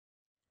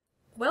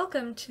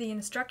Welcome to the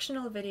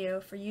instructional video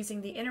for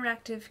using the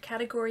interactive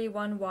Category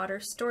 1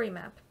 Water Story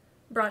Map,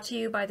 brought to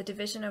you by the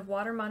Division of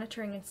Water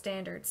Monitoring and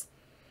Standards.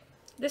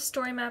 This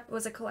story map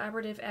was a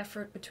collaborative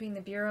effort between the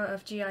Bureau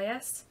of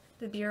GIS,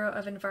 the Bureau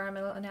of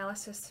Environmental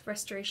Analysis,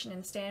 Restoration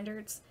and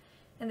Standards,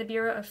 and the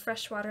Bureau of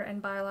Freshwater and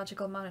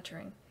Biological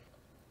Monitoring.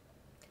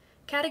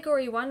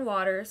 Category 1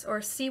 waters, or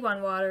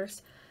C1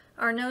 waters,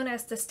 are known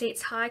as the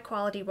state's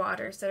high-quality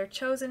waters that are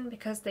chosen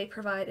because they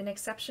provide an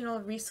exceptional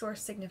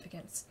resource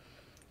significance.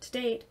 To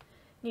date,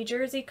 New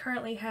Jersey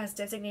currently has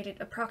designated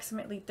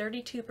approximately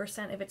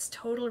 32% of its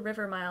total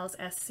river miles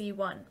as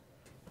C1.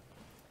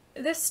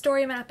 This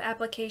story map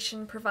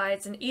application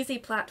provides an easy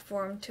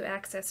platform to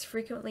access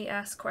frequently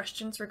asked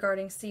questions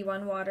regarding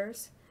C1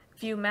 waters,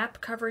 view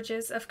map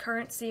coverages of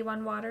current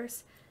C1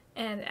 waters,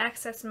 and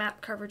access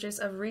map coverages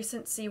of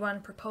recent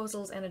C1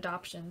 proposals and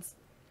adoptions.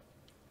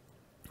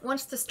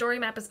 Once the story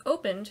map is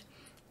opened,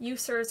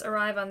 users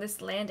arrive on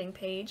this landing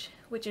page,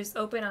 which is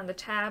open on the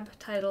tab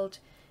titled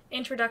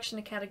Introduction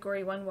to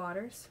Category 1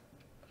 Waters.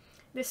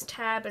 This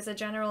tab is a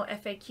general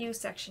FAQ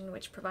section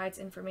which provides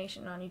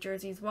information on New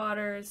Jersey's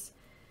waters,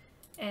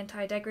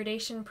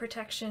 anti-degradation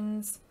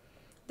protections,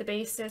 the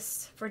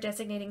basis for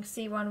designating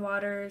C1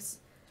 waters,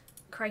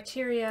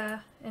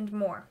 criteria, and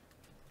more.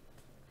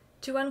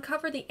 To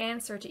uncover the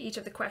answer to each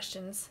of the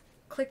questions,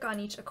 click on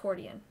each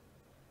accordion.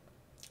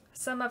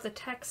 Some of the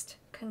text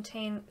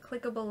contain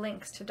clickable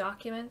links to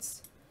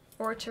documents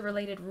or to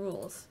related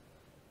rules.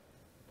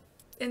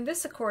 In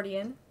this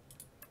accordion,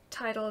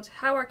 titled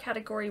How Are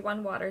Category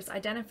 1 Waters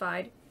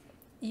Identified?,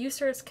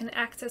 users can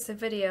access a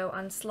video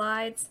on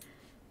slides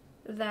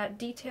that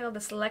detail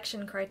the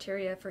selection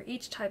criteria for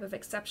each type of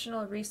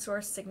exceptional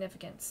resource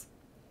significance.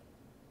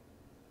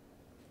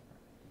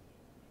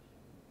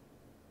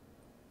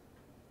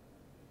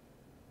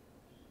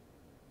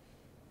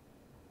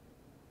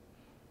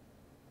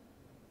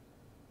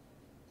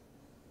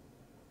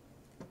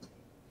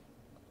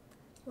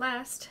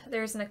 Last,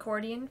 there is an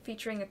accordion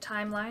featuring a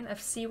timeline of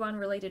C1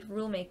 related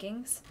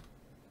rulemakings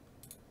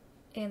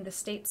in the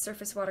state's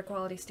surface water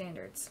quality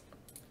standards.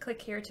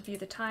 Click here to view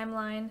the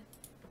timeline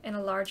in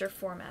a larger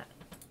format.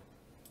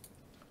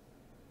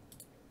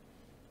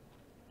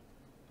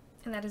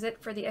 And that is it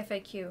for the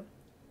FAQ.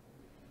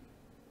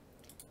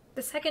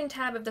 The second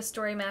tab of the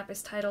story map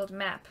is titled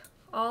Map,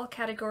 All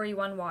Category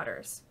 1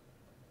 Waters.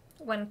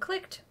 When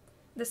clicked,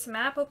 this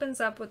map opens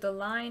up with the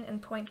line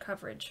and point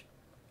coverage.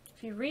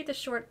 If you read the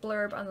short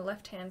blurb on the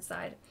left-hand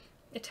side,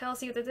 it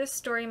tells you that this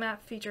story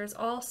map features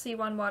all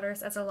C1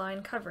 waters as a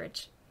line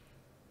coverage.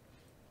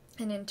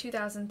 And in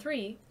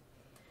 2003,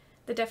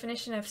 the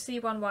definition of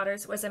C1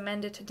 waters was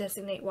amended to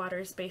designate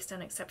waters based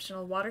on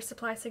exceptional water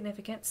supply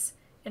significance,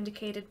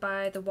 indicated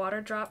by the water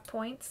drop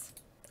points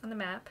on the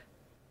map,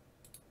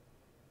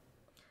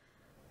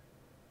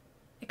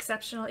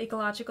 exceptional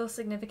ecological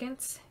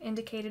significance,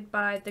 indicated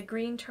by the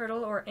green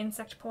turtle or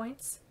insect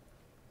points,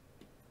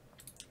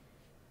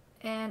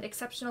 and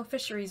exceptional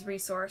fisheries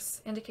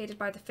resource, indicated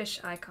by the fish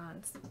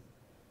icons.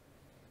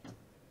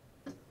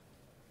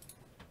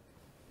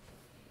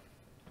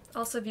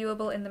 Also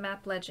viewable in the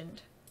map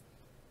legend.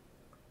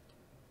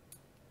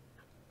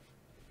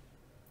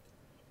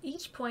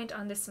 Each point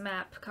on this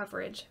map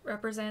coverage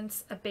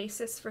represents a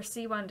basis for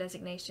C1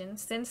 designation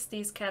since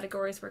these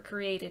categories were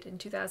created in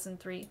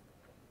 2003.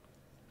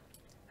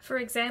 For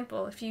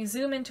example, if you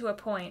zoom into a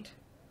point,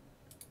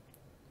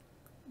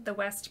 the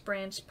West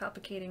Branch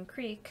Poupauketung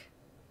Creek,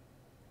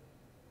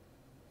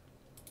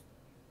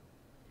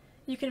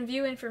 you can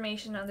view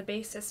information on the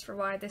basis for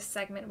why this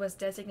segment was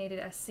designated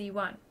as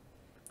C1.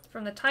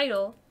 From the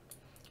title,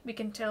 we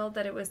can tell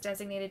that it was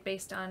designated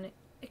based on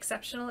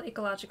exceptional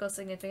ecological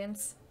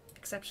significance,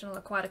 exceptional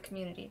aquatic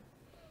community.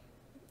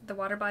 The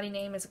water body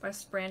name is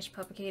West Branch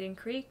Poupauketung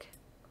Creek.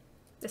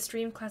 The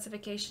stream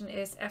classification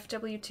is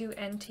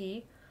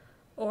FW2NT,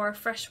 or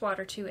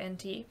Freshwater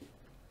 2NT,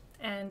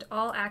 and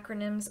all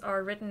acronyms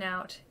are written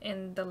out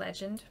in the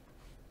legend.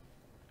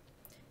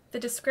 The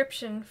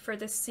description for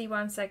this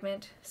C1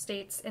 segment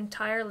states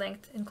entire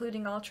length,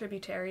 including all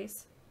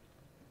tributaries.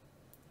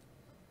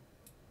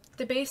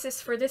 The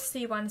basis for this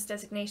C1's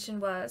designation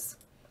was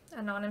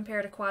a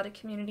non-impaired aquatic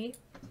community,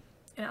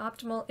 an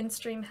optimal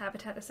in-stream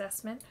habitat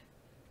assessment,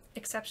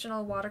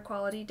 exceptional water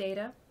quality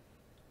data,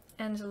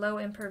 and low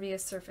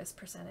impervious surface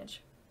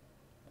percentage.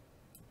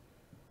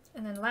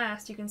 And then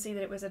last, you can see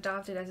that it was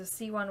adopted as a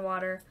C1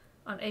 water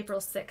on April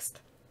 6th.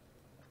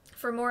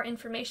 For more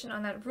information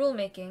on that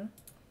rulemaking,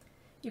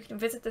 you can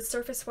visit the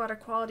Surface Water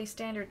Quality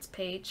Standards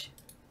page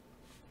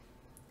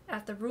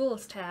at the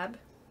Rules tab,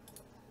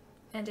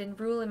 and in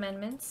Rule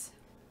Amendments,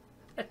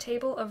 a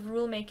table of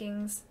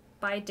rulemakings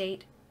by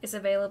date is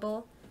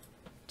available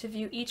to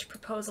view each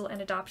proposal and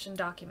adoption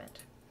document.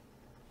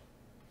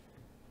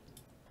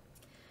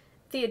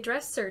 The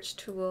Address Search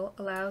tool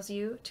allows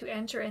you to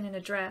enter in an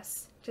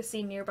address to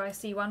see nearby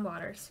C1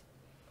 waters.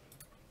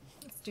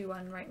 Let's do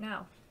one right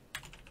now.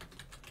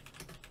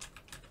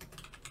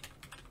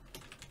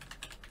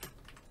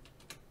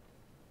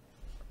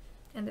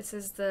 And this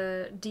is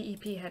the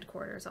DEP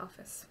headquarters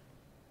office.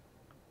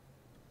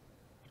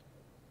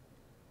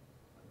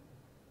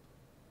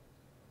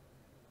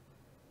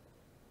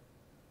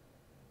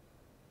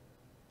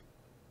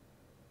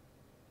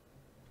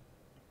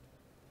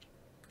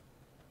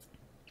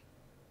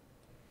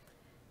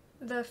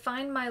 The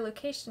Find My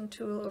Location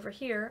tool over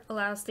here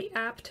allows the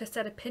app to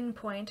set a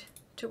pinpoint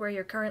to where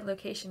your current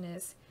location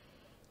is.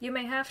 You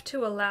may have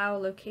to allow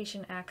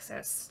location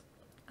access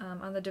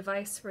on the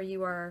device where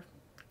you are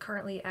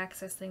currently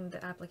accessing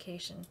the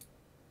application.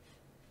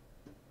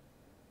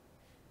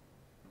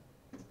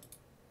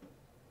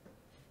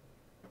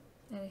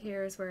 And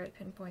here is where it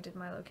pinpointed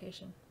my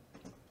location.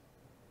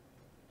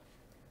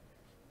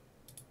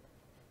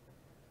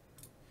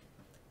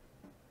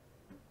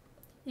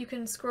 You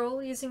can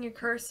scroll using your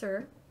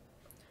cursor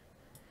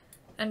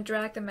and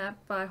drag the map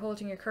by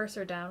holding your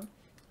cursor down,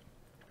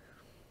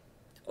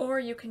 or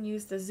you can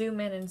use the zoom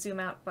in and zoom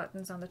out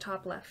buttons on the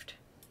top left.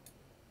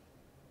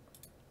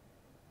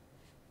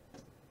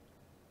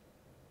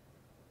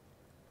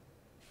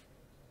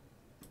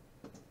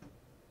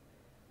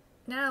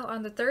 Now,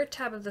 on the third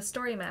tab of the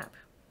story map,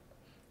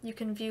 you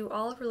can view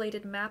all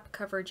related map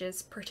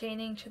coverages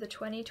pertaining to the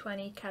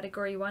 2020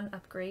 Category 1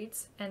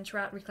 upgrades and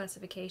trout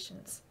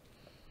reclassifications.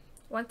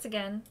 Once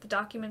again, the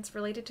documents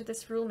related to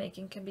this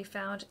rulemaking can be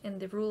found in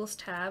the Rules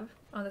tab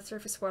on the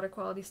Surface Water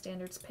Quality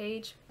Standards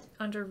page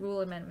under Rule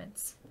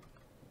Amendments.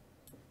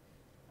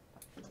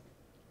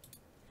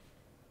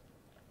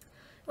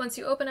 Once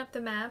you open up the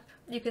map,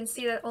 you can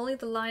see that only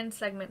the line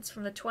segments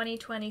from the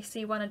 2020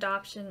 C1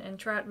 adoption and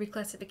trout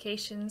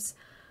reclassifications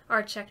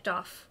are checked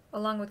off,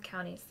 along with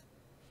counties.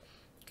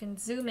 You can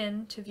zoom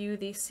in to view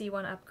these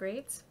C1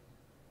 upgrades.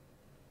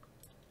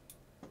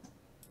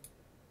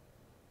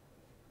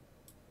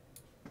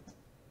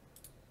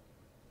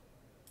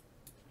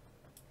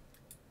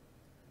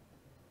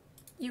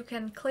 You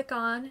can click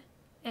on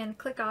and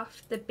click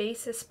off the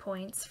basis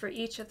points for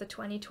each of the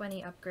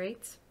 2020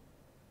 upgrades.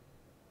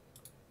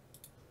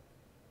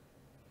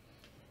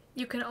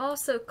 You can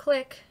also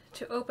click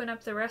to open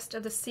up the rest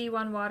of the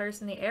C1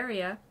 waters in the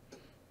area,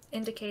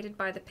 indicated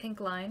by the pink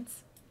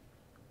lines.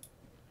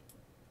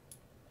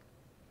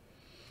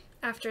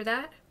 After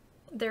that,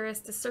 there is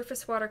the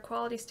Surface Water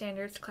Quality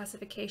Standards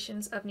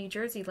Classifications of New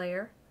Jersey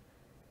layer,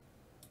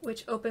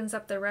 which opens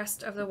up the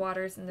rest of the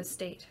waters in the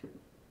state,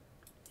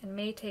 and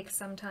may take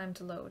some time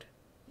to load.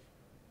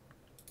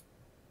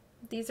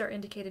 These are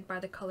indicated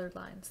by the colored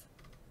lines.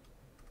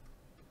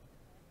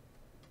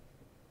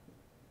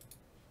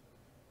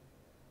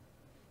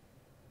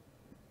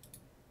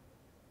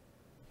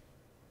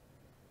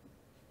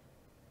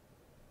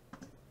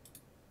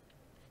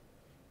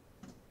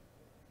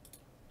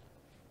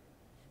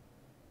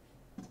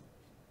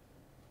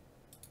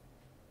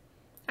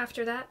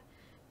 After that,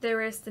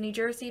 there is the New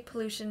Jersey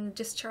Pollution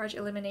Discharge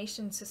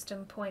Elimination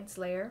System points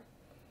layer,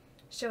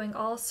 showing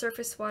all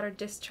surface water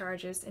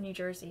discharges in New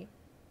Jersey.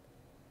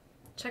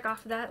 Check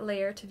off that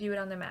layer to view it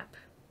on the map.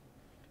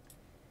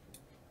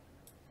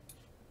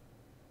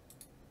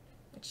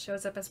 It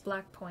shows up as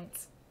black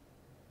points.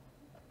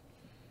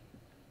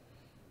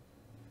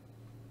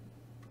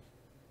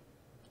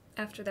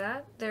 After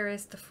that, there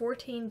is the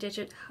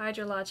 14-digit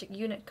hydrologic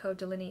unit code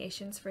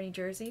delineations for New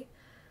Jersey,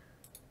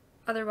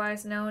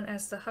 otherwise known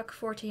as the HUC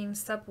 14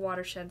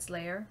 subwatersheds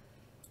layer.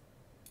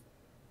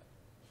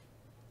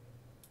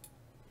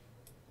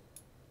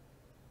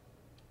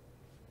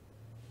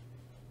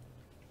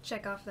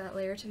 Check off that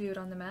layer to view it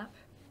on the map.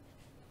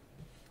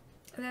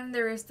 And then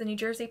there is the New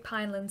Jersey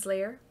Pinelands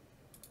layer.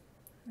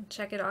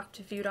 Check it off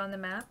to view it on the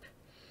map.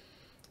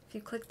 If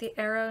you click the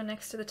arrow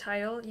next to the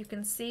title, you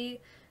can see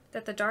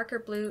that the darker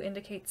blue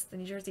indicates the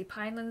New Jersey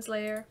Pinelands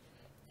layer,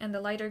 and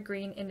the lighter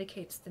green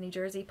indicates the New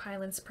Jersey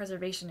Pinelands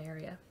Preservation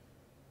Area.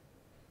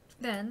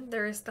 Then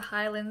there is the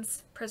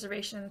Highlands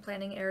Preservation and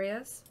Planning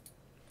areas.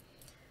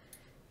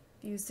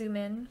 If you zoom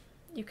in,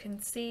 you can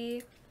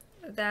see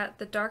that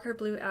the darker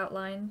blue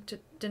outline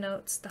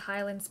denotes the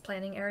Highlands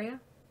Planning Area,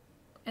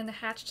 and the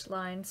hatched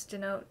lines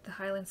denote the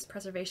Highlands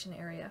Preservation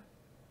Area.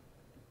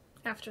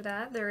 After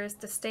that, there is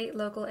the state,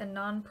 local, and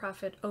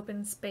nonprofit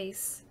open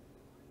space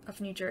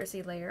of New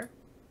Jersey layer.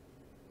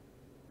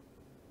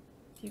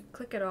 If you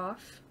click it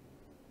off,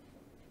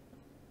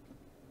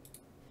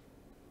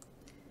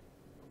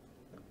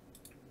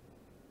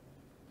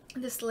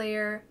 this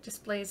layer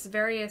displays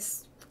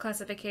various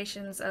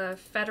classifications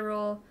of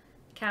federal,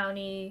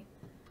 county,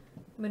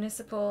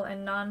 municipal,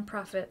 and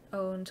nonprofit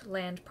owned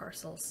land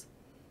parcels.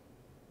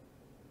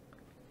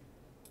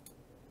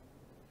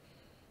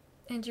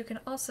 And you can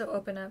also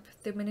open up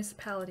the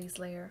municipalities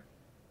layer.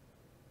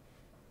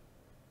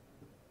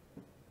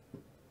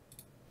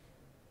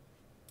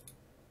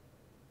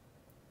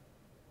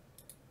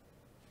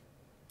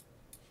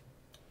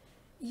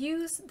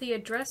 Use the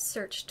address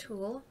search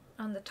tool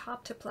on the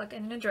top to plug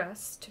in an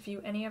address to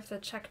view any of the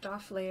checked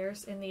off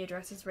layers in the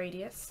address's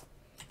radius.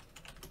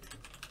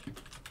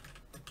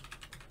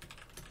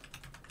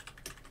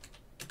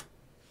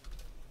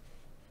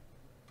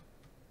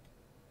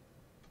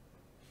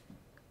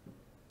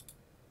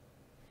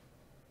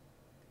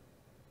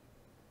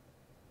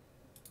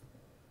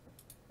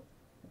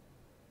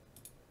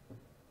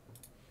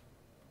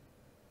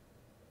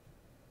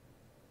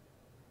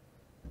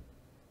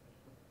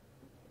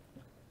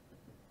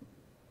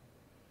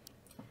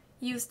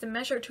 Use the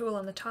measure tool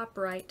on the top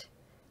right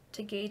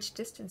to gauge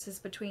distances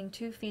between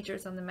two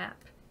features on the map.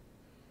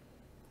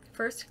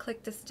 First,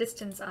 click this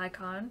distance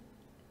icon,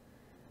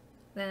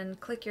 then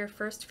click your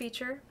first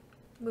feature,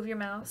 move your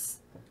mouse,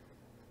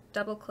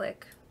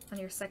 double-click on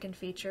your second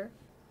feature,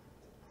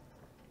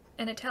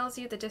 and it tells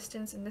you the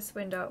distance in this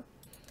window,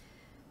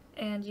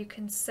 and you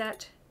can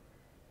set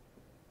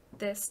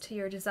this to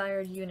your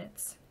desired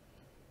units.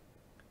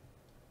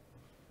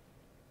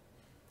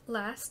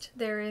 Last,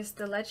 there is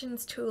the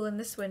Legends tool in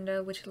this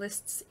window, which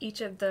lists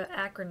each of the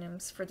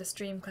acronyms for the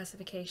stream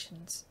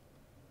classifications.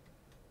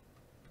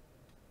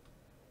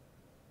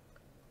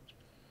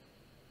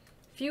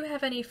 If you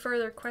have any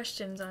further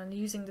questions on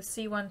using the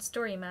C1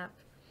 story map,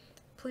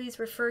 please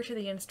refer to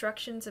the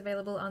instructions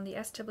available on the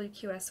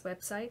SWQS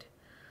website,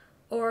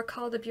 or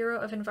call the Bureau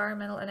of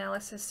Environmental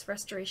Analysis,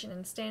 Restoration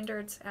and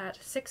Standards at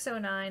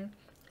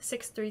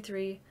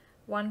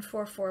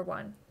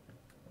 609-633-1441.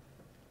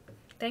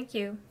 Thank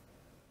you.